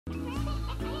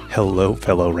Hello,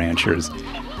 fellow ranchers.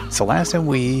 So last time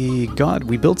we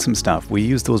built some stuff. We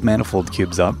used those manifold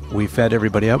cubes up. We fed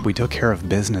everybody up. We took care of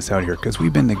business out here because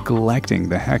we've been neglecting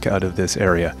the heck out of this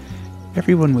area.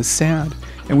 Everyone was sad,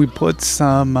 and we put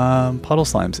some puddle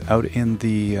slimes out in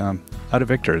the out of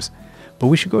Victor's. But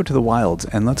we should go to the wilds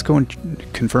and let's go and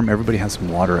confirm everybody has some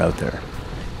water out there,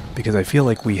 because I feel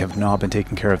like we have not been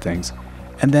taking care of things.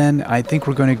 And then I think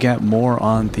we're going to get more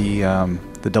on the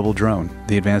double drone,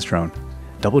 the advanced drone.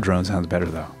 Double drone sounds better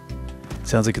though.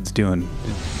 Sounds like it's doing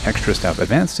extra stuff.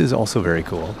 Advanced is also very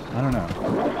cool. I don't know.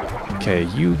 Okay,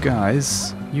 you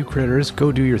guys, you critters,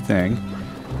 go do your thing.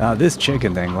 This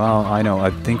chicken thing, well, I know,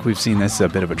 I think we've seen this a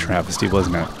bit of a travesty,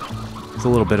 wasn't it? It's a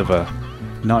little bit of a,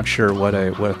 not sure what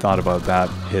I thought about that.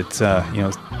 It's, you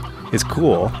know, it's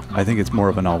cool. I think it's more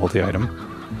of a novelty item.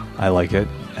 I like it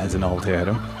as a novelty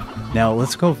item. Now,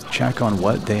 let's go check on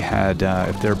what they had,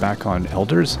 if they're back on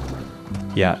elders.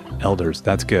 Yeah, elders,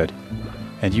 that's good.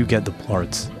 And you get the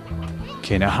plorts.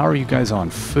 Okay, now how are you guys on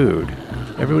food?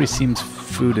 Everybody seems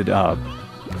fooded up.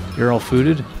 You're all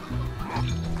fooded?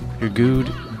 You're good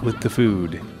with the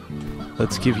food.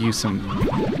 Let's give you some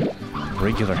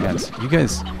regular hens. You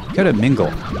guys gotta mingle.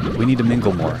 We need to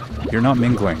mingle more. You're not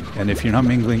mingling, and if you're not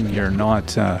mingling, you're not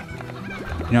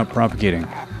propagating.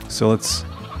 So let's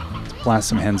blast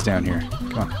some hens down here.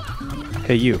 Come on.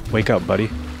 Hey, you, wake up, buddy.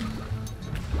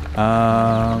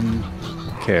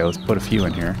 Okay, let's put a few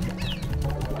in here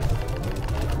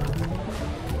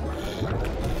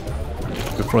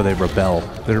before they rebel.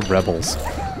 They're rebels.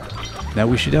 Now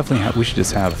we should definitely have, we should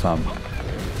just have some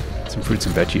fruits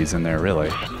and veggies in there, really.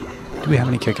 Do we have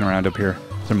any kicking around up here?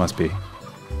 There must be.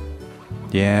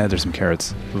 Yeah, there's some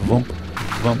carrots. Vump,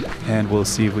 vump, and we'll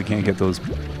see if we can't get those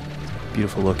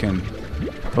beautiful looking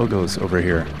pogos over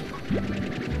here.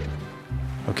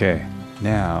 Okay,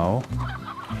 now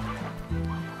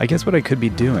I guess what I could be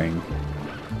doing,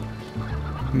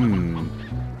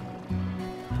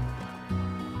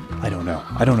 I don't know.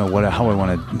 I don't know how I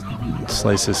want to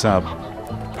slice this up.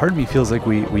 Part of me feels like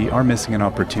we are missing an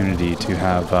opportunity to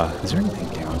have, is there anything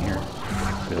down here?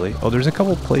 Really? Oh, there's a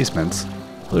couple placements.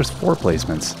 Oh, there's 4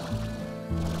 placements.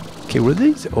 Okay, were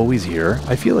these always here?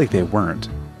 I feel like they weren't.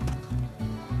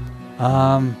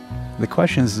 The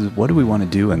question is what do we want to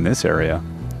do in this area?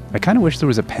 I kind of wish there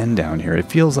was a pen down here.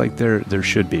 It feels like there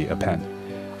should be a pen.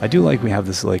 I do like we have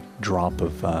this like drop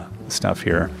of stuff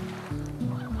here.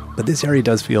 But this area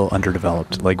does feel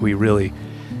underdeveloped. Like we really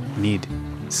need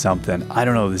something. I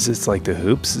don't know, is this like the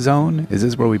hoops zone? Is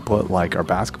this where we put like our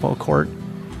basketball court?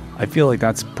 I feel like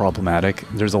that's problematic.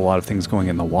 There's a lot of things going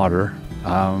in the water.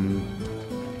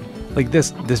 Like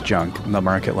this junk, the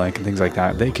market link and things like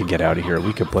that, they could get out of here.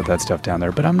 We could put that stuff down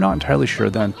there. But I'm not entirely sure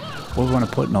then what we want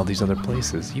to put in all these other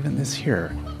places. Even this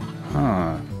here.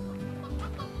 Huh.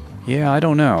 Yeah, I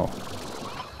don't know.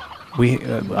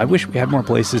 I wish we had more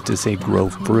places to say grow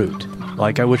fruit.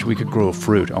 Like I wish we could grow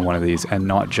fruit on one of these and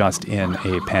not just in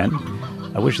a pen.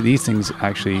 I wish these things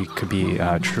actually could be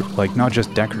like not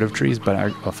just decorative trees,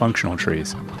 but functional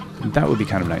trees. That would be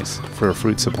kind of nice for a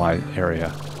fruit supply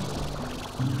area.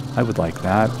 I would like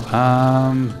that.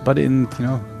 But in, you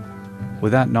know,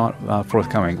 with that not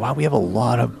forthcoming, wow, we have a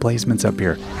lot of placements up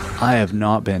here. I have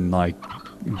not been like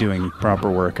doing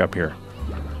proper work up here.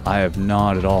 I have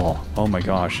not at all. Oh my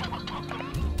gosh.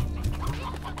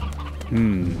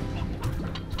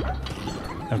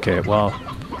 Okay, well,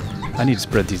 I need to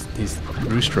spread these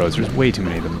roostros. There's way too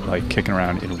many of them, like, kicking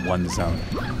around in one zone.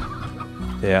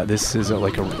 Yeah, this is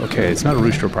okay, it's not a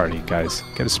rooster party, guys.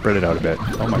 Gotta spread it out a bit.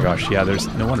 Oh my gosh, yeah, there's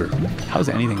no wonder. How's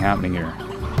anything happening here?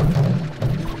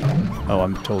 Oh,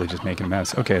 I'm totally just making a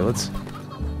mess. Okay, let's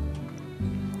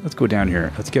go down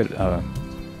here. Let's get a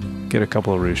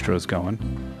couple of roostros going.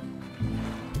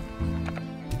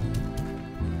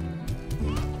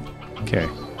 Okay,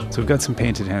 so we've got some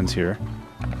painted hens here.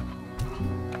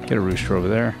 Get a rooster over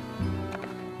there.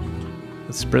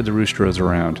 Let's spread the roosters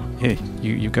around. Hey,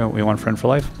 you want a friend for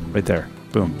life? Right there.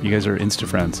 Boom. You guys are insta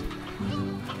friends.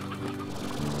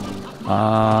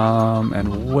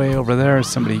 And way over there,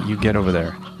 somebody, you get over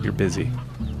there. You're busy.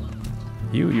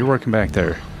 You're working back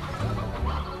there.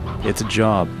 It's a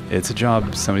job. It's a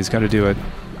job. Somebody's got to do it.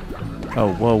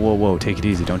 Oh, whoa, whoa, whoa. Take it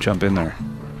easy. Don't jump in there.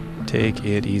 Take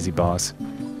it easy, boss.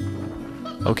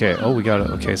 Okay. Oh, we got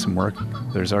okay, some work.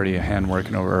 There's already a hen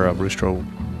working over a rooster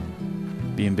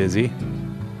being busy.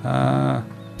 Okay,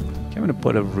 I'm going to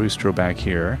put a rooster back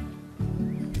here.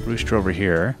 Rooster over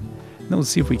here. And then we'll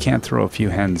see if we can't throw a few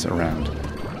hens around.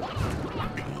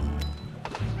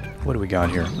 What do we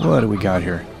got here? What do we got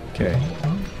here? Okay.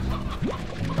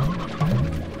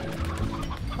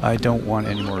 I don't want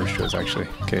any more roosters, actually.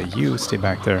 Okay, you stay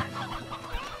back there.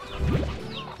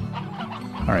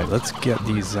 Alright, let's get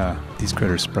these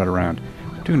critters spread around.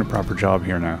 We're doing a proper job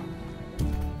here now.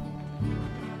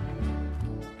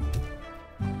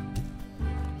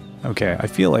 Okay, I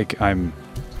feel like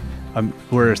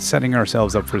we're setting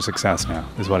ourselves up for success now,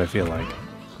 is what I feel like.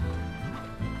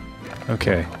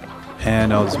 Okay,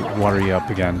 and I'll just water you up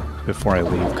again before I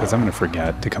leave, because I'm going to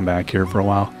forget to come back here for a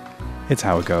while. It's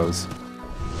how it goes.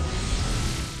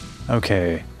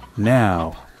 Okay,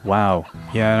 now, wow.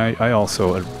 Yeah, and I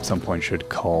also at some point should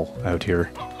cull out here.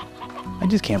 I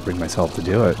just can't bring myself to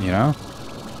do it, you know?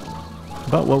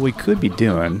 But what we could be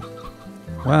doing,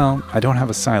 well, I don't have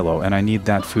a silo, and I need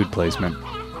that food placement.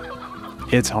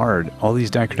 It's hard. All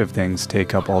these decorative things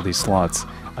take up all these slots.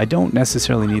 I don't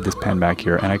necessarily need this pen back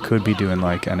here, and I could be doing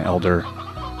like an elder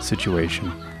situation.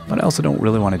 But I also don't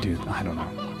really want to do... I don't know.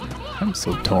 I'm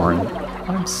so torn.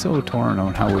 I'm so torn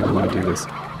on how we want to do this.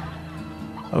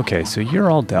 Okay, so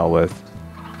you're all dealt with.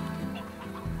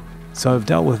 So I've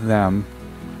dealt with them.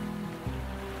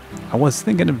 I was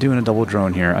thinking of doing a double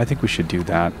drone here. I think we should do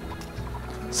that.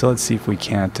 So let's see if we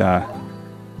can't...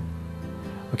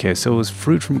 Okay, so it was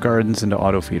fruit from gardens into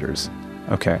auto feeders.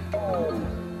 Okay.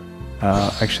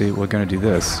 Actually, we're going to do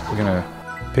this. We're going to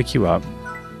pick you up.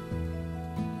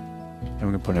 And we're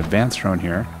going to put an advanced drone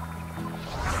here.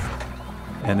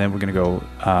 And then we're going to go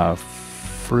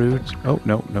fruit. Oh,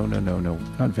 no.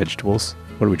 Not vegetables.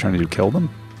 What are we trying to do? Kill them?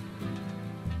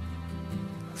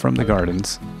 From the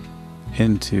gardens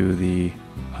into the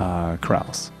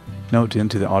corrals. No,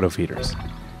 into the auto feeders.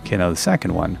 Okay, now the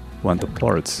second one, we want the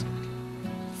plorts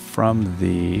from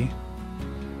the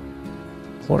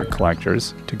plort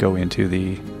collectors to go into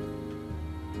the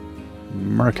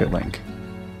market link.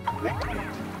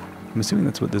 I'm assuming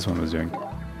that's what this one was doing.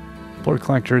 Plort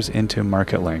collectors into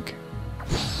market link.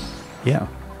 Yeah,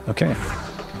 okay.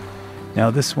 Now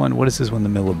this one, what is this one in the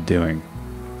middle of doing?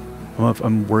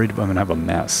 I'm worried I'm going to have a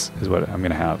mess, is what I'm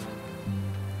going to have.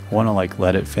 I want to like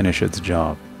let it finish its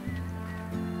job.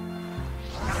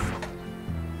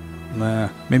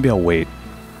 Maybe I'll wait.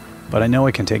 But I know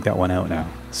I can take that one out now.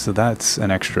 So that's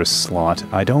an extra slot.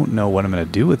 I don't know what I'm going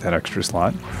to do with that extra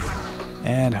slot.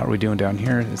 And how are we doing down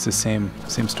here? It's the same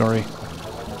story.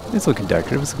 It's looking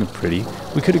decorative. It's looking pretty.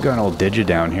 We could have gone all digi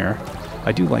down here.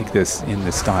 I do like this in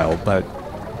this style, but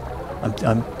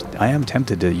I am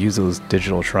tempted to use those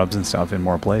digital shrubs and stuff in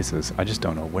more places. I just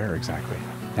don't know where exactly.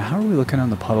 Now, how are we looking on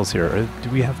the puddles here? Do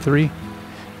we have 3?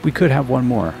 We could have one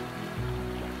more.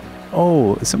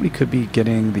 Oh, somebody could be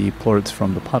getting the plorts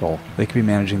from the puddle. They could be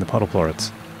managing the puddle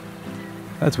plorts.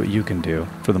 That's what you can do,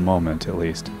 for the moment at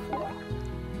least.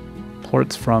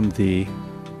 Plorts from the...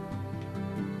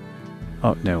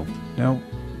 Oh, no.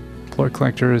 Plort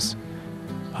collectors.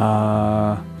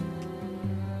 There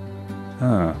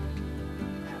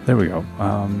we go.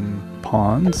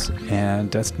 Pawns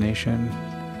and destination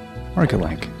market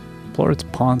link. Plorts,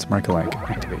 pawns, market link.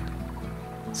 Activate.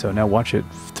 So now watch it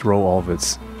throw all of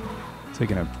its... It's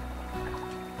going to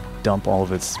dump all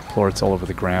of its plorts all over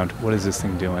the ground. What is this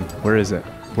thing doing? Where is it?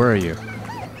 Where are you?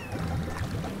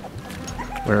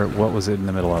 What was it in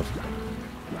the middle of?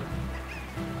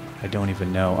 I don't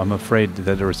even know. I'm afraid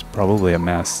that there was probably a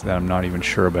mess that I'm not even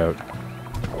sure about.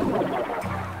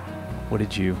 What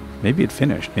did you... Maybe it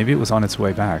finished. Maybe it was on its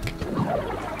way back.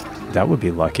 That would be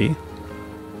lucky.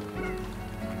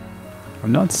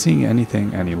 I'm not seeing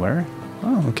anything anywhere.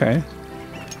 Oh, okay.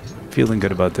 Feeling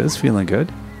good about this, feeling good.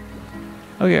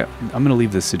 Oh yeah, I'm gonna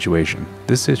leave this situation.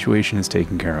 This situation is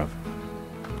taken care of.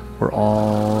 We're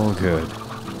all good.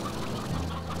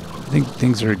 I think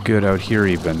things are good out here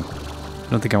even. I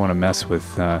don't think I want to mess with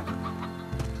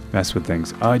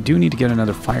things. I do need to get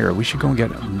another fire. We should go and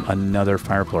get another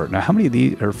fire plort. Now how many of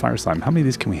these, or fire slime, how many of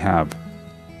these can we have?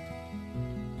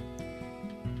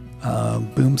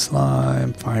 Boom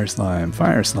slime, fire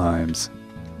slimes.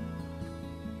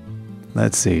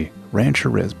 Let's see. Rancher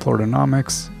Riz,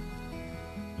 Plortonomics.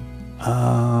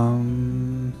 How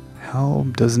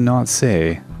does not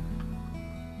say.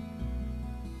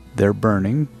 They're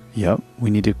burning. Yep. We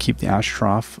need to keep the ash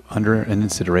trough under an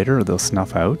incinerator or they'll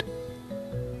snuff out.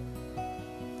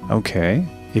 Okay.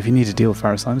 If you need to deal with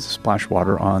fire slimes, splash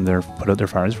water on put out their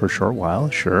fires for a short while.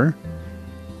 Sure.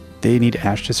 They need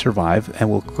ash to survive and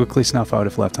will quickly snuff out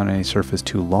if left on any surface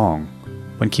too long.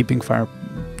 When keeping fire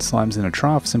slimes in a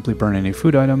trough, simply burn any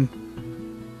food item.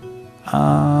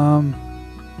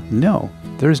 No.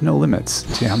 There's no limits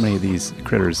to how many of these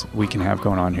critters we can have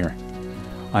going on here.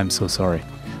 I'm so sorry.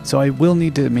 So I will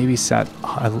need to maybe set...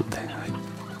 I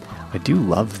do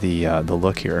love the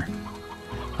look here.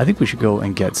 I think we should go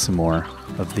and get some more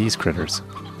of these critters.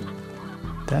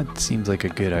 That seems like a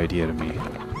good idea to me.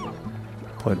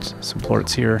 Put some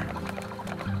plorts here.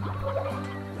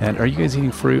 And are you guys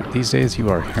eating fruit these days? You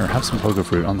are. Here, have some pogo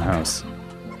fruit on the house.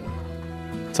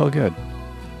 It's all good.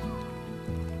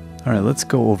 Alright, let's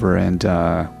go over and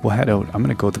we'll head out. I'm going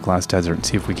to go to the Glass Desert and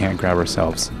see if we can't grab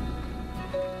ourselves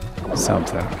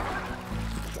something.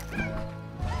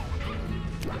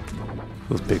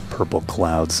 Those big purple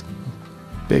clouds.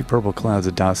 Big purple clouds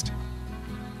of dust.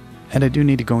 And I do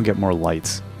need to go and get more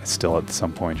lights still at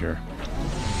some point here.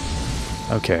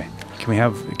 Okay.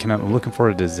 I'm looking for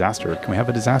a disaster. Can we have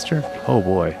a disaster? Oh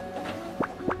boy.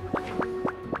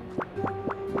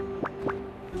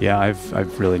 Yeah,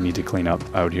 I've really need to clean up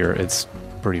out here. It's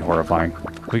pretty horrifying.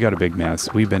 We got a big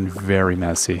mess. We've been very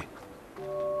messy.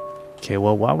 Okay,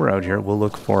 well, while we're out here, we'll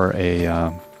look for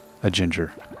a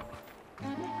ginger.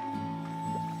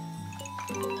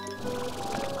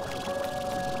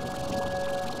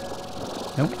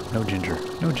 Nope, no ginger.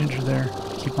 No ginger there.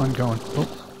 Keep on going. Oh.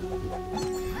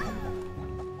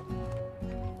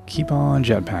 Keep on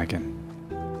jetpacking.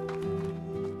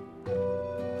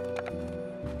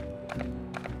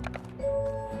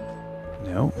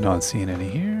 No, not seeing any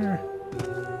here.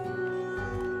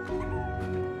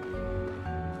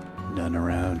 None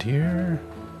around here.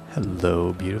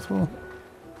 Hello, beautiful.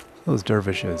 Those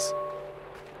dervishes.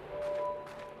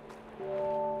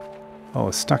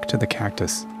 Oh, stuck to the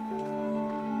cactus.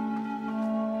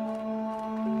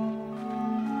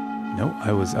 No,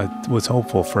 I was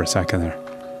hopeful for a second there.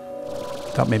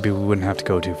 Thought maybe we wouldn't have to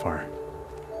go too far.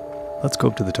 Let's go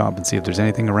up to the top and see if there's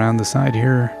anything around the side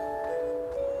here.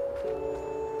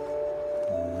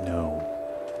 No.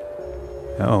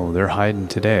 Oh, they're hiding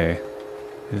today.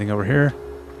 Anything over here?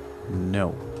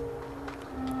 No.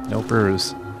 No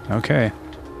burrs. Okay.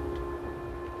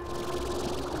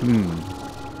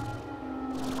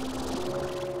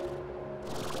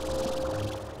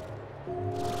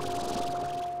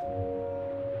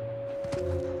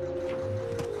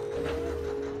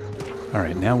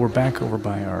 Alright, now we're back over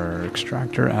by our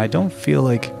extractor. I don't feel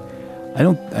like...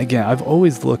 Again, I've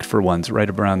always looked for ones right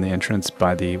around the entrance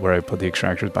by where I put the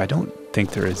extractors, but I don't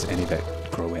think there is any that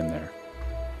grow in there.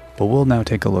 But we'll now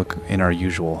take a look in our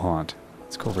usual haunt.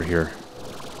 Let's go over here.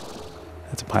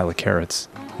 That's a pile of carrots.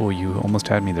 Oh, you almost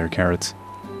had me there, carrots.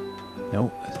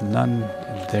 Nope, none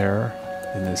there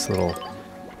in this little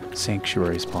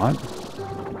sanctuary spot.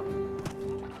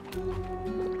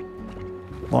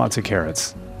 Lots of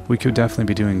carrots. We could definitely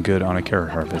be doing good on a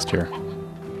carrot harvest here.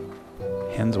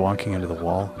 Hens walking into the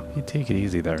wall. You take it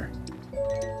easy there.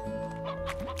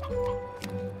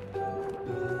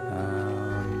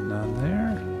 None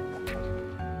there.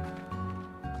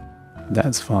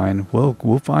 That's fine.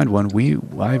 We'll find one.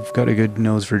 I've got a good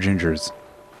nose for gingers.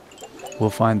 We'll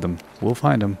find them. We'll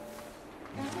find them.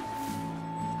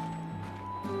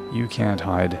 You can't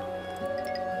hide.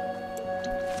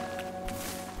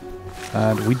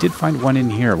 We did find one in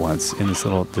here once, in this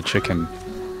the chicken.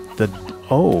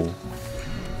 Oh!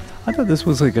 I thought this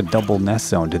was like a double nest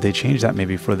zone. Did they change that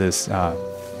maybe for this,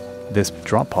 this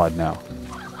drop pod now?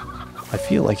 I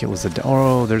feel like it was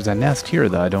oh, there's a nest here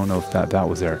that I don't know if that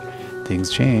was there. Things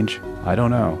change. I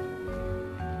don't know.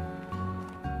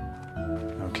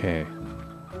 Okay.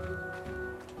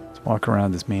 Let's walk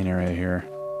around this main area here.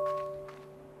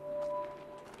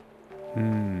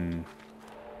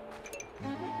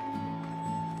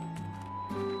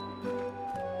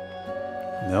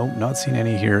 Nope, not seen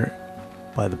any here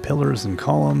by the pillars and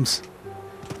columns.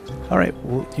 Alright,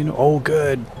 well, oh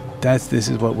good. This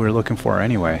is what we're looking for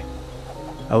anyway.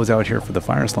 I was out here for the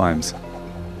fire slimes.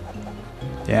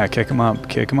 Yeah, kick them up,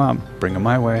 bring them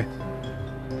my way.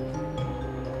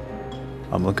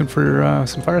 I'm looking for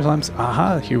some fire slimes.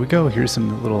 Aha, here we go. Here's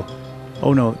some little...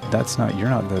 Oh no, you're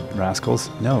not the rascals.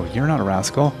 No, you're not a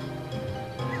rascal.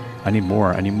 I need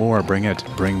more, bring it.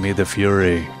 Bring me the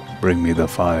fury, bring me the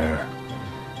fire.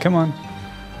 Come on.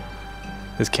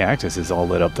 This cactus is all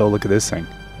lit up though, look at this thing.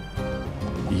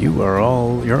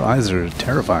 Your eyes are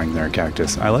terrifying there,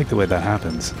 cactus. I like the way that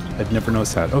happens. I'd never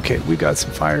noticed that. Okay, we got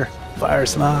some fire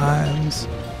slimes.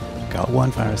 Got one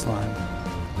fire slime.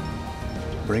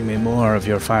 Bring me more of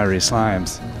your fiery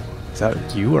slimes. Is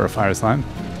that you are a fire slime?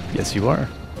 Yes, you are.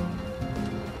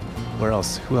 Where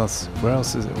else? Who else? Where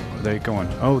else are they going?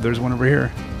 Oh, there's one over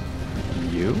here.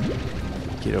 You?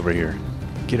 Get over here.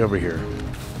 Get over here.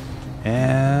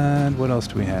 And what else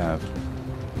do we have?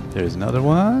 There's another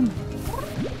one.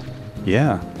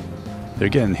 Yeah. They're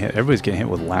getting hit. Everybody's getting hit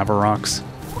with lava rocks.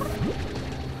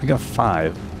 I got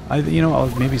 5.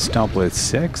 I'll maybe stop with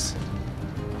 6.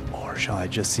 Or shall I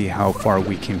just see how far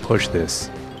we can push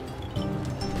this?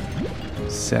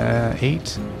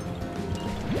 8.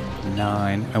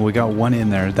 9. And we got 1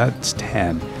 in there. That's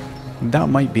 10. That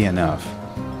might be enough.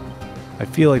 I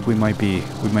feel like we might be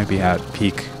at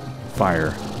peak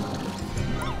fire.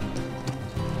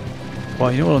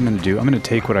 Well, you know what I'm going to do? I'm going to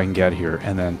take what I can get here,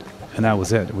 and that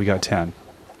was it. We got 10.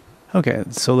 Okay,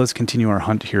 so let's continue our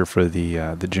hunt here for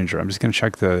the ginger. I'm just going to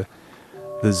check the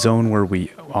zone where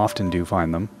we often do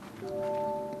find them.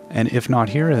 And if not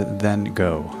here, then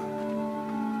go.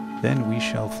 Then we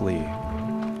shall flee.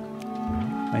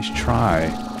 Nice try,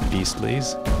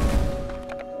 beastlies.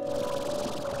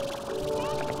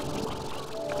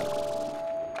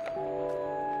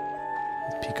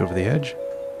 Let's peek over the edge.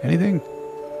 Anything?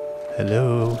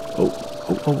 Hello?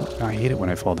 Oh, I hate it when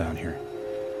I fall down here.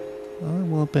 I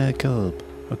want back up.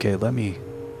 Okay,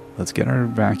 let's get our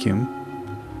vacuum.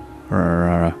 Or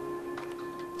our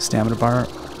stamina bar.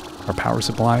 Our power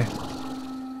supply.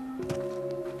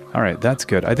 Alright, that's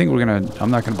good. I think I'm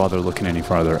not gonna bother looking any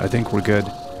farther. I think we're good.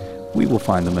 We will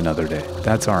find them another day.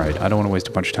 That's alright. I don't want to waste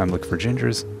a bunch of time looking for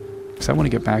gingers. Because I want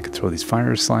to get back and throw these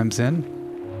fire slimes in.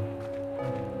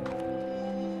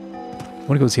 I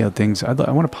want to go see how things... I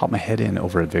want to pop my head in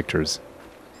over at Victor's.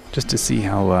 Just to see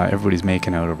how everybody's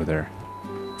making out over there.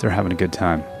 They're having a good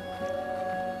time.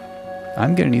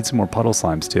 I'm going to need some more puddle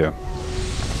slimes too.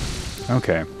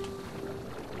 Okay.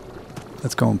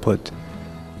 Let's go and put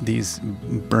these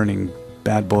burning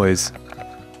bad boys,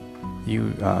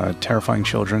 you terrifying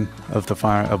children of the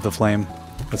fire, of the flame.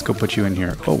 Let's go put you in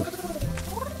here. Oh.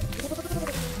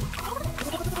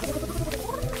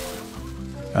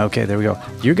 Okay, there we go.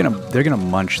 They're gonna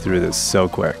munch through this so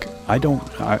quick.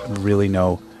 I really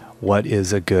know what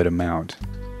is a good amount.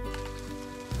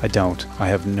 I don't. I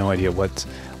have no idea what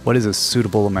is a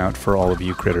suitable amount for all of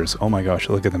you critters. Oh my gosh,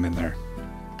 look at them in there.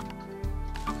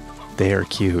 They are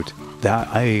cute.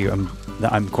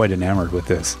 I'm quite enamored with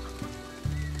this.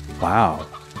 Wow.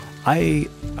 I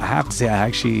have to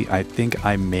say, I think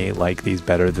I may like these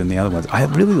better than the other ones. I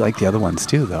really like the other ones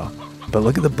too, though. But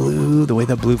look at the blue, the way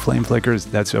that blue flame flickers.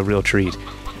 That's a real treat.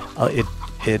 It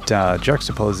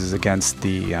juxtaposes against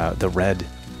the red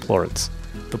plorts.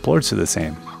 The plorts are the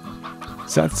same.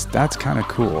 So that's kind of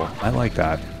cool. I like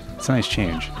that. It's a nice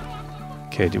change.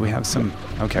 Okay, do we have some...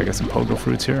 Okay, I got some pogo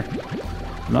fruits here.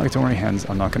 Don't worry, hens.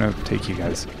 I'm not going to take you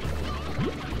guys.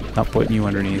 Not putting you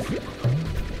underneath.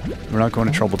 We're not going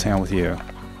to Trouble Town with you.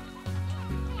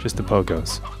 Just the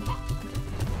pogos.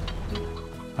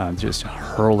 Just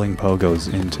hurling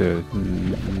pogos into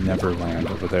Neverland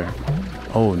over there.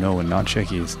 Oh no, and not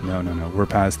chickies. No. We're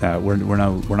past that. We're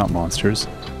not monsters.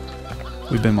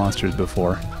 We've been monsters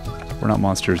before. We're not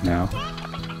monsters now.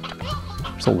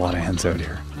 There's a lot of hens out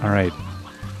here. All right.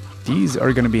 These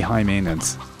are going to be high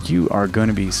maintenance. You are going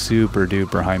to be super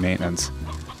duper high maintenance.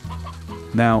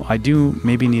 Now, I do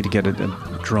maybe need to get a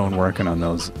drone working on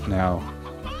those. Now,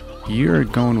 you're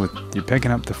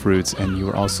picking up the fruits, and you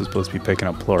were also supposed to be picking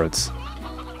up plorts.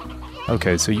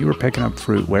 Okay, so you were picking up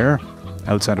fruit where?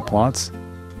 Outside of plots?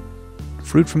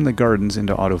 Fruit from the gardens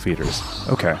into auto feeders.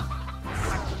 Okay.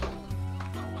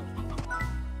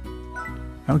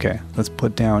 Okay, let's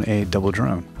put down a double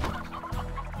drone.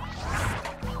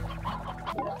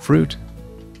 Fruit.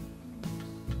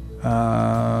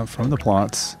 From the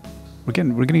plots. We're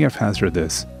gonna get faster at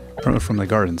this. From the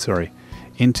garden, sorry.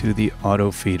 Into the auto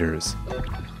feeders.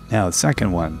 Now, the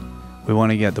second one. We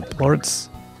want to get the plorts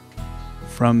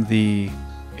from the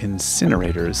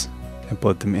incinerators and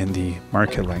put them in the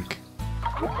market link.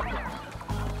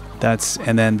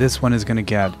 And then this one is going to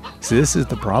get... So this is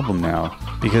the problem now,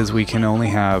 because we can only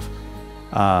have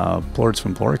plorts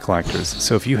from plort collectors.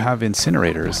 So if you have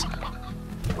incinerators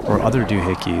or other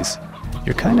doohickeys,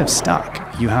 you're kind of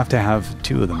stuck. You have to have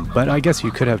two of them. But I guess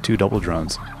you could have two double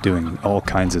drones doing all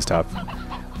kinds of stuff.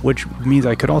 Which means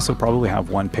I could also probably have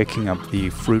one picking up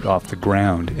the fruit off the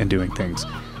ground and doing things.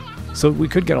 So we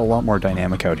could get a lot more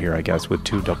dynamic out here, I guess, with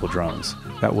two double drones.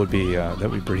 That would be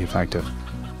pretty effective.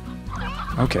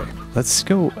 Okay, let's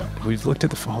go. We've looked at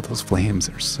those flames.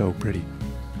 They're so pretty.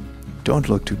 Don't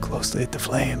look too closely at the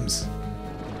flames.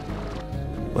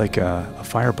 Like a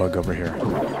firebug over here.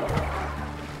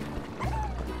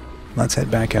 Let's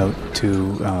head back out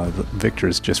to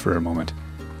Victor's just for a moment.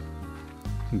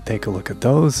 And take a look at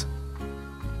those.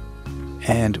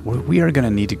 And we are going to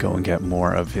need to go and get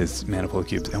more of his manifold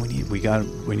cubes. And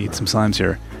we need some slimes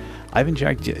here. I haven't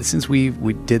checked yet. Since we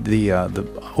did the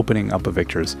opening up of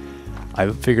Victor's, I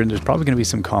figured there's probably going to be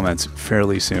some comments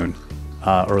fairly soon.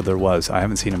 Or there was. I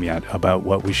haven't seen them yet about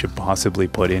what we should possibly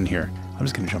put in here. I'm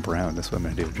just going to jump around. That's what I'm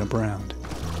going to do. Jump around.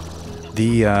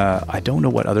 I don't know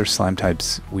what other slime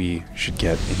types we should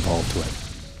get involved with.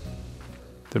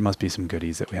 There must be some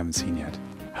goodies that we haven't seen yet.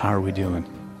 How are we doing?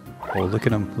 Oh, look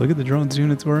at them. Look at the drone's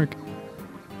units work.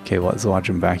 Okay, well, let's watch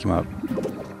them vacuum up.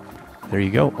 There you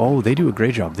go. Oh, they do a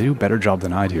great job. They do a better job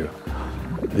than I do.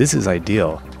 This is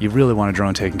ideal. You really want a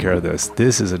drone taking care of this.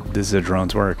 This is a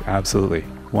drone's work. Absolutely.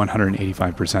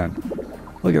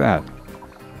 185%. Look at that.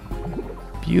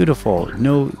 Beautiful.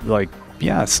 No, like,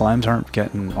 yeah, slimes aren't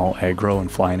getting all aggro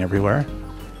and flying everywhere.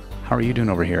 How are you doing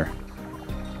over here?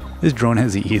 This drone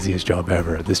has the easiest job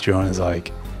ever. This drone is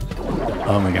like,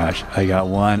 oh my gosh, I got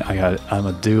one. I'm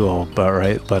a duo,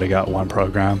 but I got one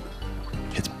program.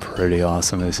 It's pretty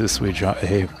awesome. This is a sweet job.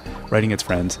 Hey, writing its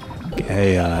friends.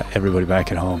 Hey, everybody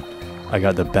back at home. I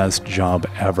got the best job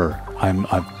ever. I'm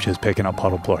just picking up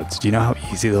puddle plorts. Do you know how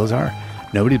easy those are?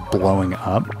 Nobody's blowing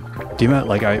up. Do you know,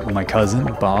 like my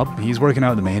cousin, Bob, he's working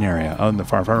out in the main area, out in the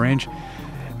Far range.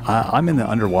 I'm in the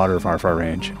underwater Far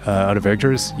range, out of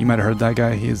Victor's. You might have heard that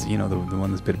guy. He's, you know, the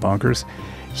one that's a bit bonkers.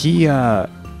 He,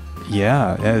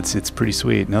 yeah, it's pretty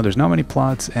sweet. No, there's not many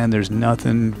plots, and there's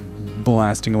nothing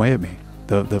blasting away at me.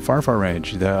 The Far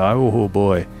range, oh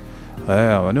boy.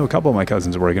 I know a couple of my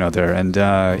cousins are working out there, and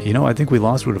you know, I think we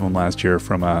lost one of them last year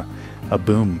from a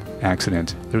boom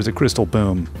accident. There was a crystal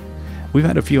boom. We've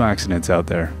had a few accidents out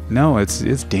there. No,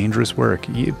 it's dangerous work.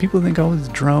 People think, oh, it's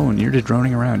a drone. You're just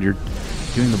droning around. You're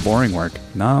doing the boring work.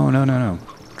 No.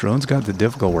 Drones got the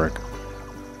difficult work.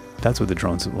 That's what the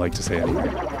drones like to say anyway.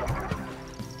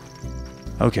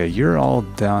 Okay, you're all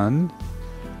done.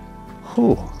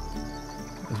 Whew.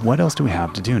 What else do we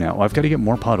have to do now? Well, I've got to get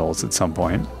more puddles at some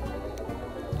point.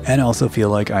 And I also feel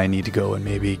like I need to go and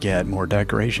maybe get more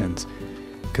decorations,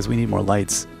 because we need more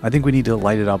lights. I think we need to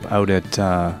light it up out at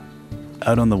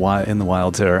out on in the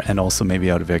wilds there, and also maybe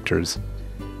out of Victor's.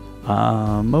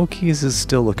 Moki's is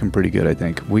still looking pretty good, I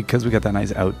think, because we got that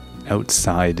nice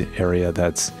outside area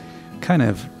that's kind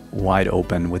of wide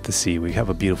open with the sea. We have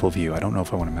a beautiful view. I don't know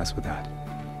if I want to mess with that.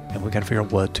 And we got to figure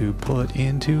out what to put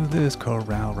into this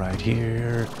corral right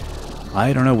here.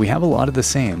 I don't know. We have a lot of the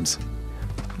sames,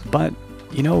 but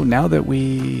you know, now that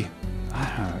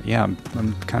yeah,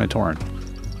 I'm kind of torn.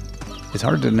 It's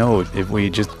hard to know if we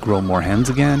just grow more hens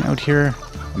again out here.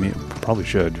 I mean, probably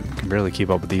should. We can barely keep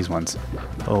up with these ones.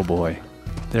 Oh boy,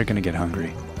 they're gonna get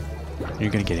hungry.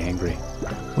 You're gonna get angry.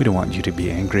 We don't want you to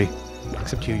be angry.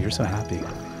 Except you're so happy.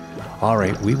 All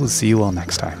right, we will see you all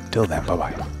next time. Till then,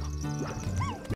 bye-bye.